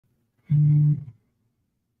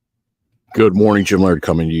Good morning, Jim Laird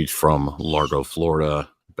coming to you from Largo, Florida.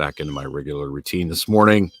 Back into my regular routine this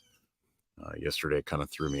morning. Yesterday kind of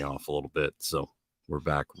threw me off a little bit, so we're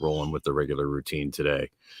back rolling with the regular routine today.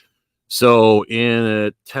 So in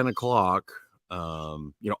at 10 o'clock,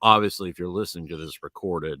 obviously if you're listening to this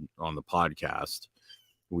recorded on the podcast,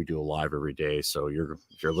 we do a live every day. So if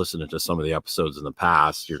you're listening to some of the episodes in the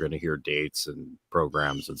past, you're going to hear dates and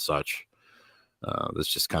programs and such. That's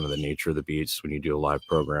just kind of the nature of the beast when you do a live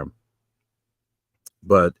program.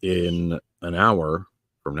 But in an hour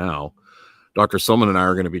from now, Dr. Silman and I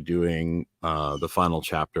are going to be doing the final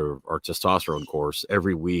chapter of our testosterone course.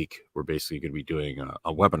 Every week, we're basically going to be doing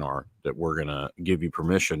a webinar that we're going to give you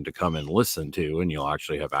permission to come and listen to, and you'll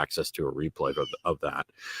actually have access to a replay of that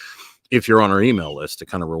if you're on our email list, to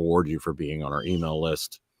kind of reward you for being on our email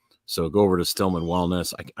list. So go over to Stillman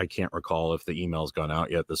Wellness. I can't recall if the email's gone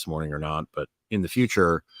out yet this morning or not, but in the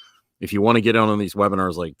future, if you want to get on these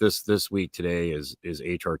webinars like this week, today is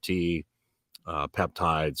HRT,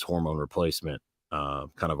 peptides, hormone replacement,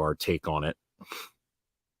 kind of our take on it.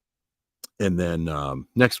 And then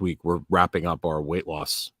next week, we're wrapping up our weight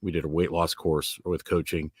loss. We did a weight loss course with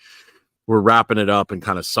coaching. We're wrapping it up and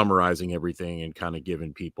kind of summarizing everything and kind of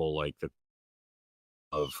giving people like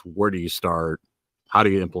of where do you start, how do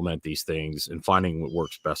you implement these things, and finding what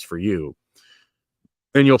works best for you.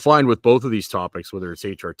 And you'll find with both of these topics, whether it's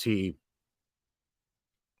HRT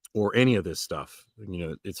or any of this stuff,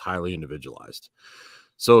 it's highly individualized.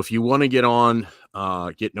 So if you want to get on,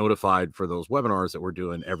 get notified for those webinars that we're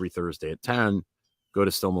doing every Thursday at 10, go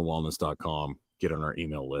to stillmanwellness.com, get on our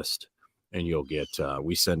email list, and you'll get,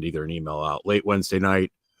 we send either an email out late Wednesday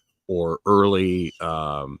night or early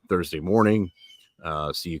Thursday morning.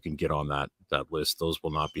 So you can get on that list. Those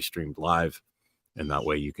will not be streamed live. And that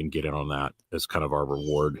way you can get in on that as kind of our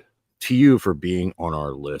reward to you for being on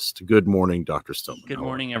our list. Good morning, Dr. Stillman. Good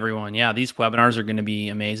morning, everyone. Yeah, these webinars are going to be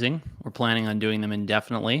amazing. We're planning on doing them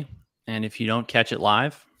indefinitely. And if you don't catch it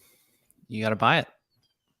live, you got to buy it.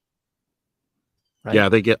 Right?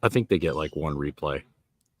 Yeah, I think they get like one replay.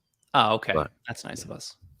 Oh, okay. But, that's nice of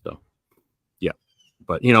us. So, yeah.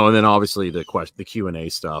 But, and then obviously the Q&A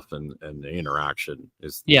stuff and the interaction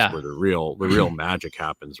is where the real magic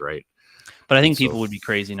happens, right? But I think people would be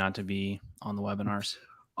crazy not to be on the webinars.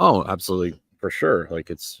 Oh, absolutely. For sure.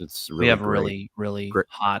 Like it's really we have great. really great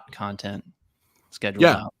hot content scheduled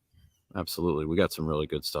out. Absolutely. We got some really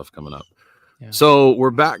good stuff coming up. Yeah. So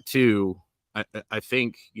we're back to, I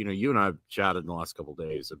think, you and I have chatted in the last couple of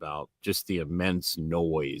days about just the immense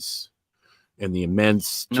noise and the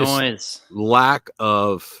immense noise, lack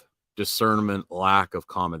of discernment, lack of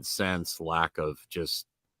common sense, lack of just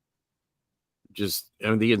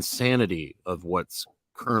the insanity of what's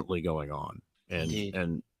currently going on.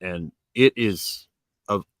 And it is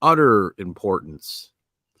of utter importance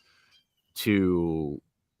to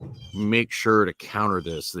make sure to counter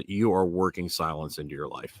this, that you are working silence into your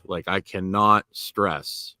life. Like, I cannot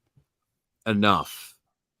stress enough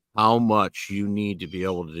how much you need to be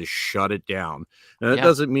able to just shut it down. And that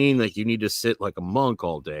doesn't mean like you need to sit like a monk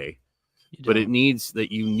all day, but it needs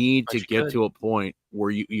that you need to get to a point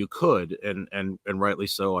where you could, and rightly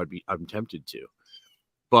so. I'm tempted to,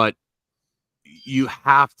 but you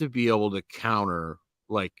have to be able to counter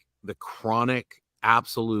like the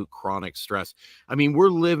absolute chronic stress. I mean, we're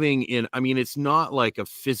living in, it's not like a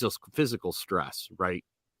physical stress, right?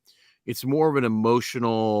 It's more of an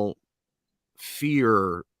emotional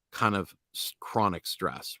fear kind of chronic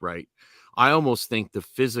stress, right? I almost think the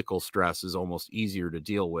physical stress is almost easier to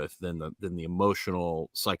deal with than the emotional,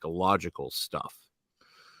 psychological stuff,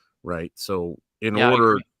 right? So in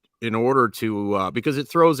order to, because it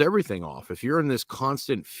throws everything off. If you're in this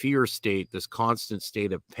constant fear state, this constant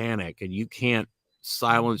state of panic, and you can't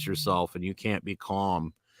silence yourself and you can't be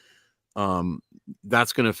calm,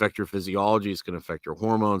 that's going to affect your physiology. It's going to affect your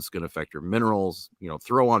hormones. It's going to affect your minerals.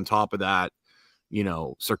 Throw on top of that,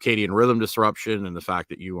 circadian rhythm disruption and the fact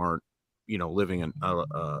that you aren't, living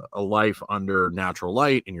a life under natural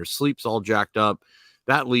light and your sleep's all jacked up.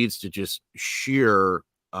 That leads to just sheer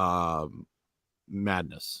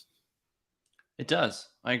madness. It does.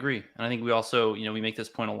 I agree. And I think we also, we make this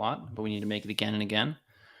point a lot, but we need to make it again and again,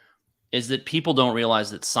 is that people don't realize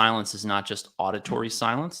that silence is not just auditory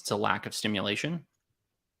silence. It's a lack of stimulation.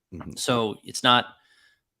 Mm-hmm. So it's not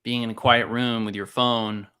being in a quiet room with your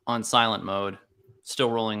phone on silent mode, still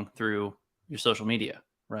rolling through your social media,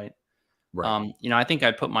 right? Right. I think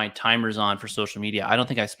I put my timers on for social media. I don't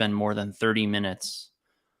think I spend more than 30 minutes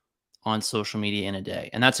on social media in a day.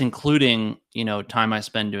 And that's including, time I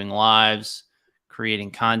spend doing lives,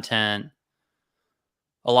 creating content,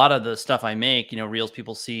 a lot of the stuff I make, reels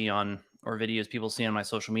people see on or videos people see on my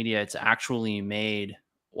social media, it's actually made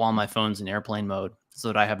while my phone's in airplane mode so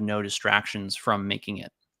that I have no distractions from making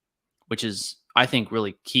it, which is, I think,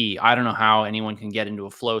 really key. I don't know how anyone can get into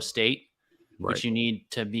a flow state, Right. which you need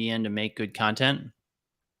to be in to make good content.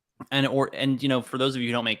 And for those of you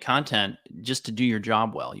who don't make content, just to do your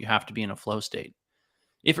job well, you have to be in a flow state.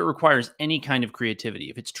 If it requires any kind of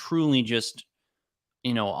creativity, if it's truly just,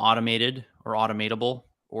 automated or automatable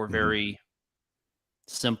or very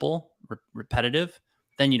simple, repetitive,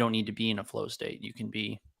 then you don't need to be in a flow state. You can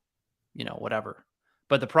be, whatever.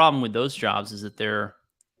 But the problem with those jobs is that they're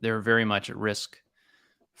very much at risk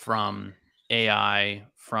from AI,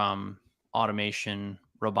 from automation,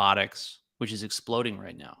 robotics, which is exploding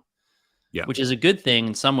right now. Yeah. Which is a good thing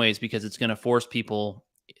in some ways because it's going to force people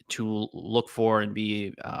to look for and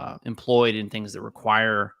be employed in things that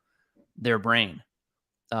require their brain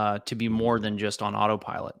to be more than just on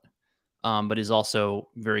autopilot, but is also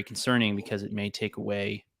very concerning because it may take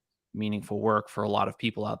away meaningful work for a lot of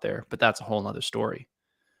people out there. But that's a whole nother story.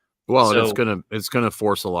 Well, it's gonna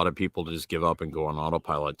force a lot of people to just give up and go on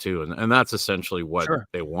autopilot too, and that's essentially what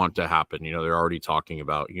they want to happen. They're already talking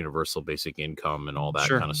about universal basic income and all that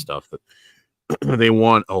kind of stuff. That they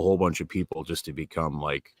want a whole bunch of people just to become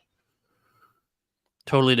like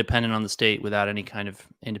totally dependent on the state without any kind of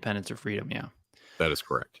independence or freedom. Yeah, that is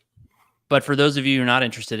correct. But for those of you who are not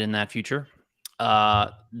interested in that future,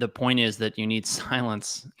 the point is that you need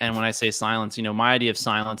silence. And when I say silence, my idea of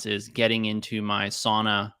silence is getting into my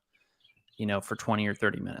sauna, for 20 or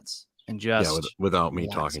 30 minutes and just without me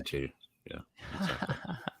talking to you. Yeah. Exactly.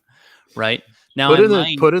 Right now,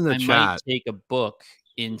 put in the chat. Might take a book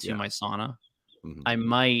into my sauna. Mm-hmm. I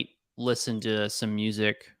might listen to some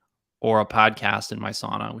music or a podcast in my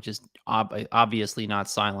sauna, which is obviously not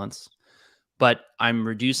silence, but I'm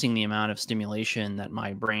reducing the amount of stimulation that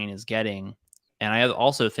my brain is getting. And I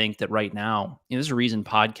also think that right now, there's a reason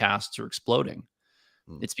podcasts are exploding.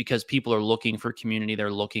 It's because people are looking for community.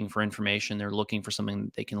 They're looking for information. They're looking for something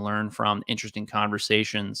that they can learn from, interesting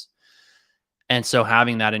conversations. And so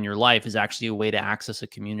having that in your life is actually a way to access a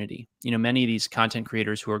community. Many of these content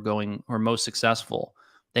creators who are most successful,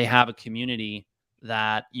 they have a community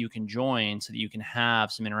that you can join so that you can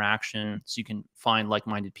have some interaction, so you can find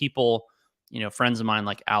like-minded people. Friends of mine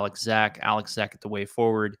like Alex Zek at The Way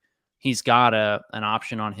Forward, he's got an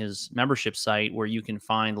option on his membership site where you can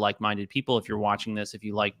find like-minded people. If you're watching this, if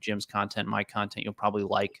you like Jim's content, my content, you'll probably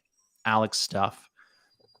like Alex stuff.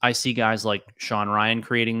 I see guys like Sean Ryan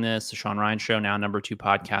creating this, the Sean Ryan Show, now #2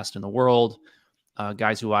 podcast in the world.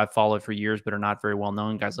 Guys who I've followed for years but are not very well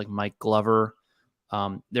known, guys like Mike Glover.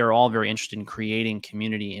 They're all very interested in creating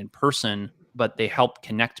community in person, but they help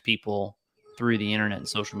connect people through the internet and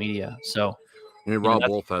social media. So Rob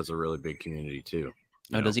Wolf has a really big community too.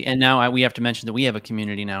 Does he? And now we have to mention that we have a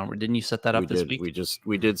community now. Didn't you set that up this week?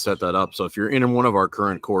 We did set that up. So if you're in one of our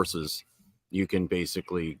current courses, you can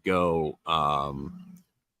basically go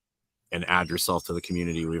and add yourself to the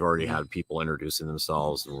community. We've already had people introducing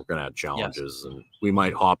themselves, and we're going to have challenges, and we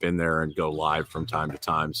might hop in there and go live from time to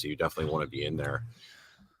time. So you definitely want to be in there.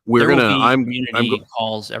 Community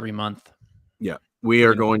calls every month. Yeah. We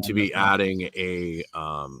are going to be adding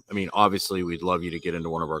obviously we'd love you to get into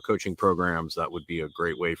one of our coaching programs. That would be a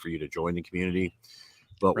great way for you to join the community.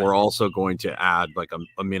 But we're also going to add like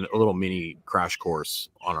a little mini crash course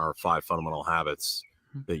on our 5 fundamental habits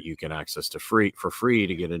that you can access for free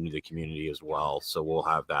to get into the community as well. So we'll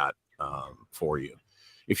have that for you.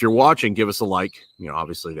 If you're watching, give us a like.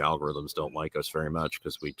 Obviously the algorithms don't like us very much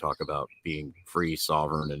because we talk about being free,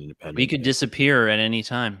 sovereign, and independent. We could disappear at any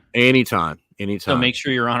time. Anytime. So make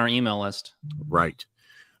sure you're on our email list. Right.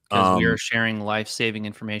 Because we are sharing life-saving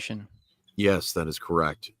information. Yes, that is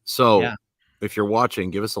correct. So if you're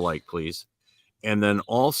watching, give us a like, please. And then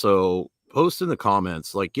also post in the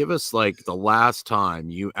comments, give us the last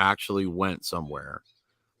time you actually went somewhere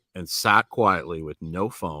and sat quietly with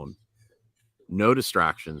no phone, no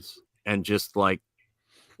distractions, and just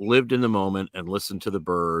lived in the moment and listened to the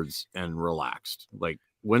birds and relaxed.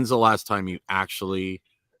 When's the last time you actually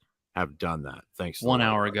have done that? Thanks. 1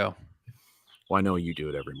 hour ago. Well, I know you do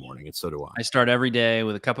it every morning, and so do I. I start every day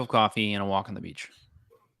with a cup of coffee and a walk on the beach.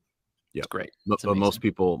 Yeah, it's great. But most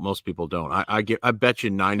people don't. I bet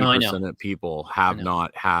you 90% of people have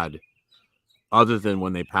not had, other than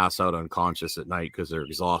when they pass out unconscious at night because they're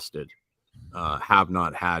exhausted, have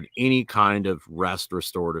not had any kind of rest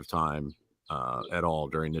restorative time at all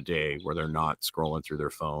during the day where they're not scrolling through their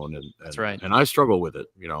phone. And that's right. And I struggle with it.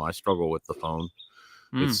 I struggle with the phone.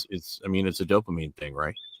 It's a dopamine thing,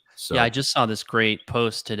 right? So Yeah, I just saw this great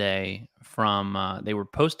post today from they were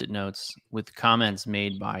post-it notes with comments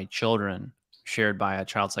made by children shared by a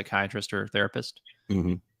child psychiatrist or therapist.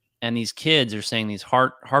 mhm. And these kids are saying these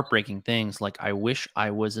heartbreaking things like, I wish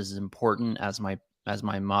I was as important as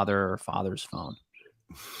my mother or father's phone.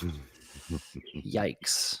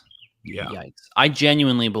 Yikes. Yeah. Yikes. I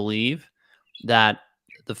genuinely believe that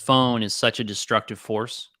the phone is such a destructive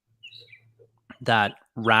force that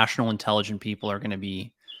rational, intelligent people are going to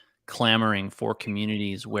be clamoring for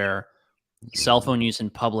communities where cell phone use in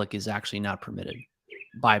public is actually not permitted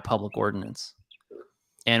by public ordinance,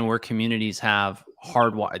 and where communities have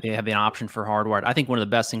hardwired, they have an option for hardwired. I think one of the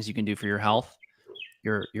best things you can do for your health,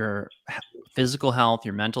 your physical health,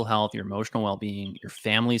 your mental health, your emotional well-being, your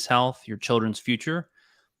family's health, your children's future,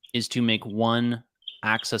 is to make one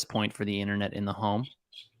access point for the internet in the home,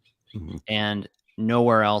 Mhm. and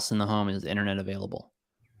nowhere else in the home is the internet available.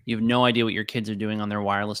 You have no idea what your kids are doing on their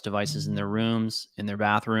wireless devices in their rooms, in their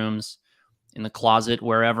bathrooms, in the closet,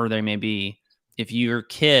 wherever they may be. If your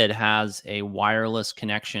kid has a wireless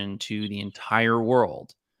connection to the entire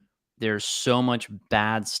world, there's so much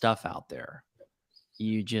bad stuff out there.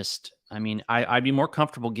 I mean, I'd be more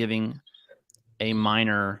comfortable giving a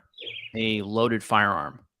minor a loaded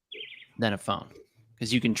firearm than a phone,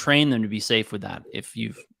 because you can train them to be safe with that if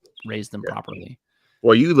you've raised them Yeah. properly.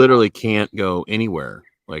 Well, you literally can't go anywhere.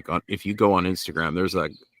 Like if you go on Instagram, there's a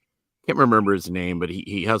can't remember his name, but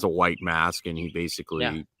he has a white mask and he basically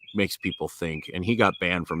Yeah. makes people think. And he got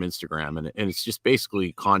banned from Instagram, and it's just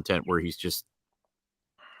basically content where he's just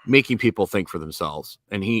making people think for themselves.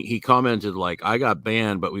 And he commented like, I got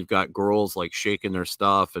banned, but we've got girls like shaking their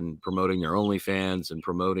stuff and promoting their OnlyFans and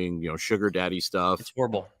promoting, sugar daddy stuff. It's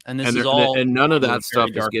horrible. And this And is all and none of to a that very stuff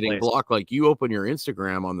is dark getting place. blocked. Like you open your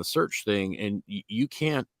Instagram on the search thing and you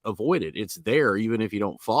can't avoid it. It's there, even if you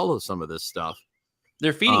don't follow some of this stuff.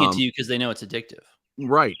 They're feeding it to you because they know it's addictive.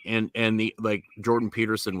 Right. And the like Jordan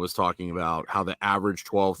Peterson was talking about how the average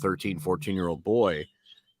 12, 13, 14-year-old boy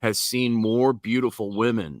has seen more beautiful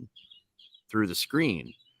women through the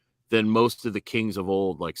screen than most of the kings of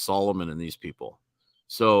old, like Solomon and these people.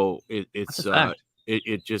 So That's a fact.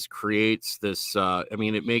 it just creates this I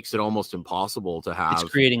mean, it makes it almost impossible to It's have.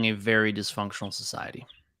 creating a very dysfunctional society.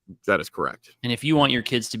 That is correct. And if you want your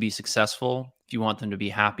kids to be successful, if you want them to be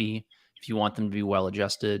happy, if you want them to be well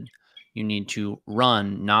adjusted, you need to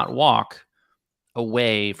run, not walk,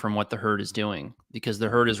 away from what the herd is doing, because the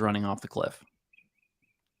herd is running off the cliff.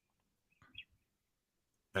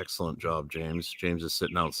 Excellent job, James. James is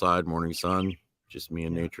sitting outside, morning sun, just me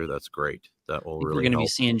and nature. That's great. That will really We're going to be help.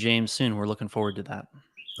 seeing James soon. We're looking forward to that.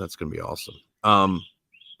 That's going to be awesome.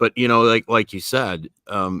 But like you said,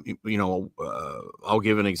 I'll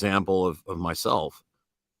give an example of myself.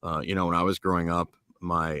 When I was growing up,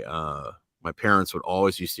 my parents would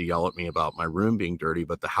always used to yell at me about my room being dirty,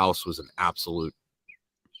 but the house was an absolute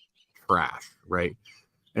trash, right?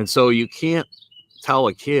 And so you can't tell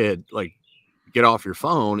a kid like get off your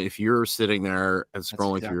phone if you're sitting there and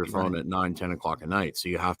scrolling through your phone at 9-10 o'clock at night. So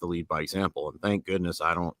you have to lead by example. And thank goodness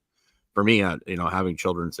for me, having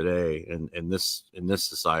children today and in this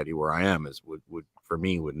society where I am would for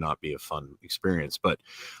me would not be a fun experience. But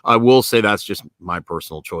I will say that's just my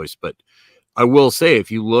personal choice. But I will say, if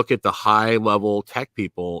you look at the high level tech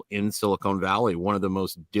people in Silicon Valley, one of the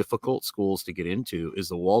most difficult schools to get into is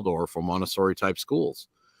the Waldorf or Montessori type schools,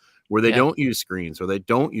 where they don't use screens, or they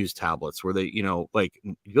don't use tablets, where they, like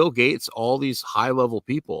Bill Gates, all these high level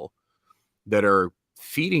people that are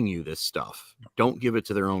feeding you this stuff don't give it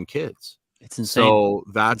to their own kids. It's insane. So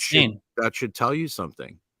that should tell you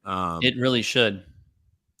something. It really should.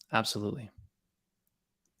 Absolutely.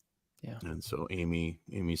 Yeah. And so Amy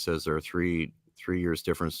says there are three years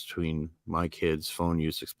difference between my kids' phone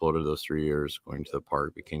use exploded those 3 years. Going to the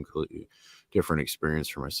park became completely different experience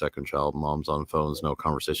for my second child. Mom's on phones, no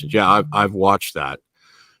conversations. Yeah, I've watched that.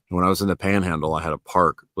 When I was in the Panhandle, I had a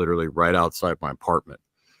park literally right outside my apartment.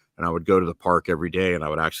 And I would go to the park every day, and I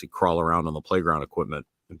would actually crawl around on the playground equipment,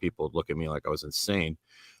 and people would look at me like I was insane,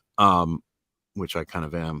 which I kind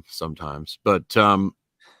of am sometimes. But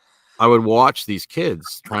I would watch these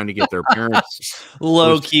kids trying to get their parents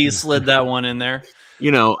low key slid that one in there.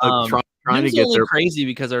 Trying to get their crazy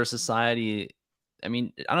because our society. I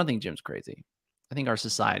mean, I don't think Jim's crazy. I think our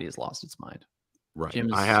society has lost its mind. Right.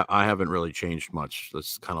 I haven't really changed much.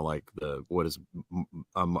 That's kind of like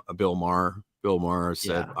Bill Maher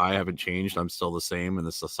said, I haven't changed. I'm still the same. And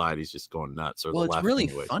the society's just going nuts. Or well, it's really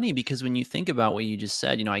funny because when you think about what you just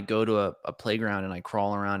said, I go to a playground and I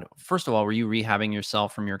crawl around. First of all, were you rehabbing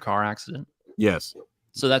yourself from your car accident? Yes.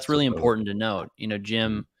 So that's really important to note.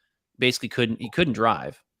 Jim basically couldn't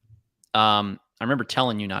drive. I I remember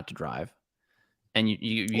telling you not to drive, and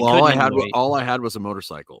you Well, couldn't anyway, all I had was a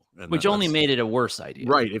motorcycle, and which only that's made it a worse idea.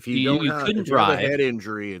 right. If you don't You have, couldn't if you have a drive. head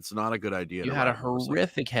injury, it's not a good idea You to had a ride a motorcycle.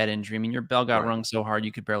 horrific head injury. I mean, your bell got Right. rung so hard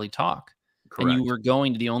you could barely talk. And you Correct. were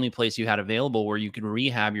going to the only place you had available where you could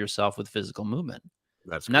rehab yourself with physical movement.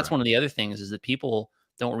 That's And that's correct. one of the other things is that people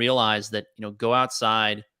don't realize that, go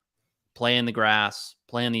outside, play in the grass,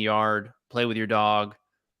 play in the yard, play with your dog,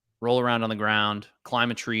 roll around on the ground,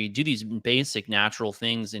 climb a tree, do these basic natural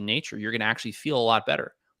things in nature. You're going to actually feel a lot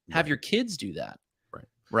better. Have Right. your kids do that. Right.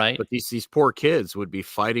 Right. But these poor kids would be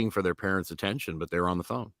fighting for their parents' attention, but they were on the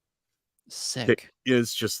phone. Sick.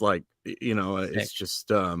 It's just like, Sick. it's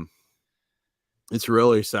just it's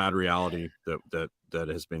really a sad reality that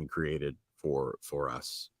has been created for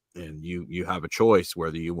us. And you have a choice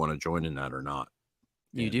whether you want to join in that or not.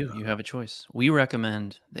 You And, do. You have a choice. We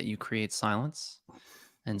recommend that you create silence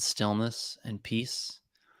and stillness and peace,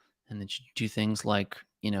 and that you do things like,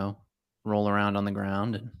 roll around on the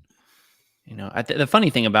ground. And, the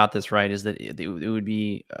funny thing about this, right, is that it would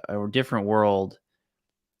be a different world,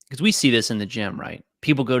 because we see this in the gym, right?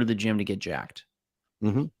 People go to the gym to get jacked.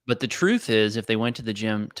 Mhm. But the truth is, if they went to the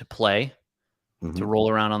gym to play, to Mhm. roll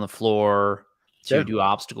around on the floor, to Yeah. do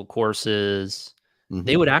obstacle courses,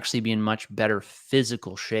 they Mhm. would actually be in much better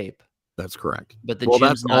physical shape. That's correct. But the Well, gym's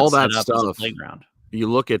that's not all set that up as a stuff. playground. You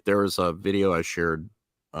look at, there was a video I shared,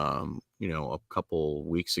 a couple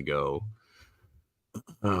weeks ago,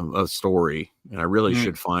 a story, and I really Mm.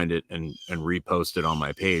 should find it and repost it on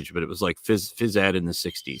my page. But it was like phys ed in the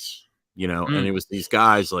 '60s, and it was these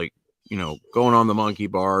guys like, going on the monkey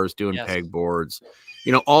bars, doing Yes. pegboards.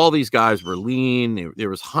 All these guys were lean. There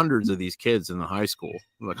was hundreds of these kids in the high school,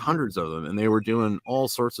 like hundreds of them, and they were doing all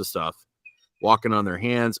sorts of stuff, walking on their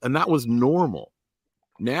hands, and that was normal.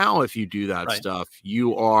 Now, if you do that Right. stuff,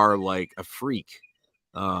 you are like a freak.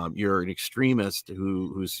 You're an extremist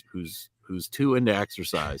who's too into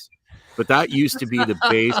exercise. But that used to be the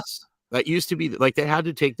base. That used to be like they had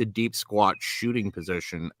to take the deep squat shooting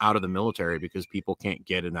position out of the military because people can't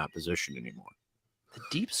get in that position anymore. The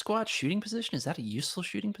deep squat shooting position, is that a useful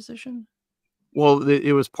shooting position? Well,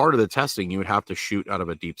 it was part of the testing. You would have to shoot out of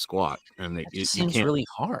a deep squat, and That just you seems can't. really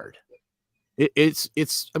hard. It's.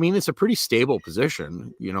 I mean, it's a pretty stable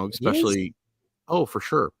position, It is? especially. Oh, for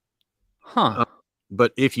sure. Huh.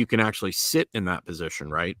 But if you can actually sit in that position,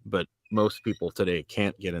 right? But most people today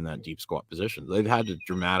can't get in that deep squat position. They've had to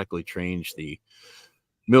dramatically change the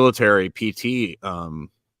military PT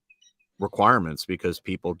requirements because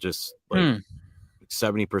people just like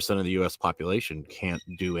 70% of the U.S. population can't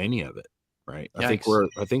do any of it, right? Yikes.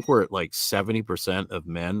 I think we're at like 70% of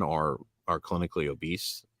men are clinically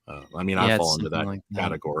obese. I mean, I Yeah, fall it's into that something like that.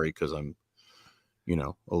 category because I'm,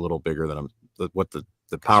 a little bigger than the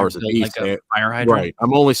powers of Built beast. like a fire hydrant. Right.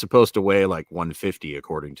 I'm only supposed to weigh like 150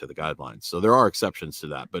 according to the guidelines. So there are exceptions to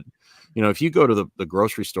that. But, if you go to the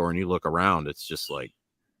grocery store and you look around, it's just like,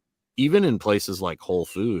 even in places like Whole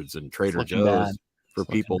Foods and Trader looking bad. Joe's for It's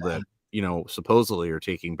looking people bad. that, supposedly are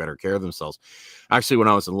taking better care of themselves. Actually, when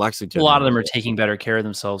I was in Lexington, A lot of them are taking better care of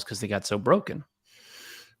themselves because they got so broken.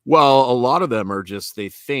 well, a lot of them are just, they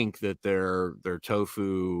think that their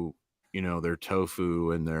tofu, their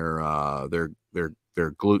tofu and their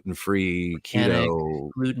gluten-free, keto,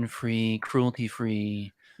 gluten-free,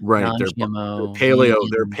 cruelty-free, right? non-GMO,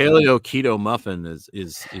 Their vegan. paleo keto muffin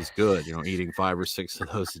is good. Eating 5 or 6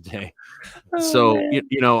 of those a day. Oh, So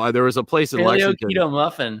man. there was a place in Paleo Lexington. keto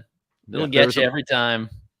muffin. It'll there get was you every time.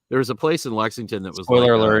 There was a place in Lexington that was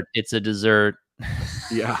Spoiler like alert, it's a dessert.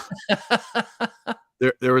 yeah.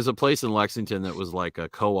 There was a place in Lexington that was like a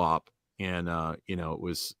co-op, and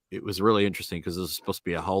it was really interesting because it was supposed to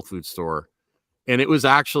be a health food store, and it was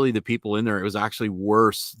actually, the people in there, it was actually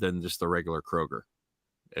worse than just the regular Kroger.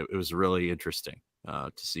 It was really interesting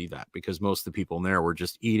to see that, because most of the people in there were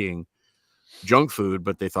just eating junk food,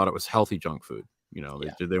 but they thought it was healthy junk food.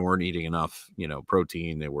 They weren't eating enough,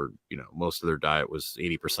 protein. They were, most of their diet was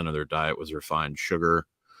 80% of their diet was refined sugar.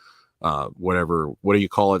 What do you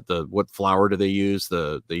call it? What flour do they use?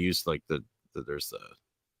 They use like there's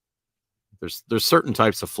certain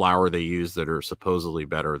types of flour they use that are supposedly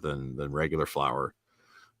better than regular flour.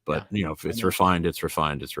 But if it's refined, it's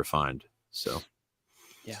refined, it's refined. So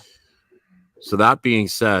yeah. So that being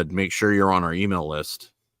said, make sure you're on our email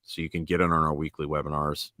list so you can get in on our weekly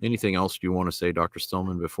webinars. Anything else you want to say, Dr.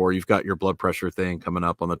 Stillman, before you've got your blood pressure thing coming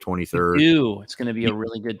up on the 23rd? It's going to be a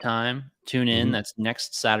really good time. Tune in. Mhm. That's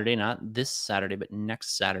next Saturday, not this Saturday, but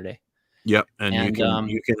next Saturday. Yep. And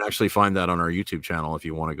you can actually find that on our YouTube channel if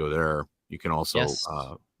you want to go there. You can also,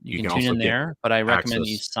 you can tune in there, but I recommend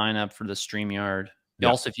you access. sign up for the StreamYard. Yeah.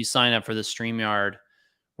 Also, if you sign up for the StreamYard,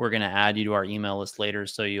 we're going to add you to our email list later,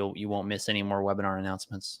 so you won't miss any more webinar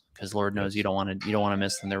announcements, because Lord knows you don't want to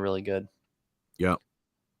miss them. They're really good. Yeah.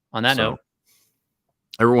 On that note,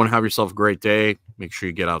 everyone have yourself a great day. Make sure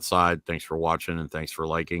you get outside. Thanks for watching and thanks for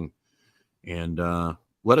liking. And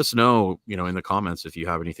let us know, in the comments if you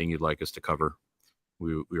have anything you'd like us to cover.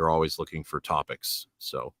 We are always looking for topics.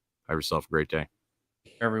 So have yourself a great day.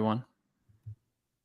 everyone.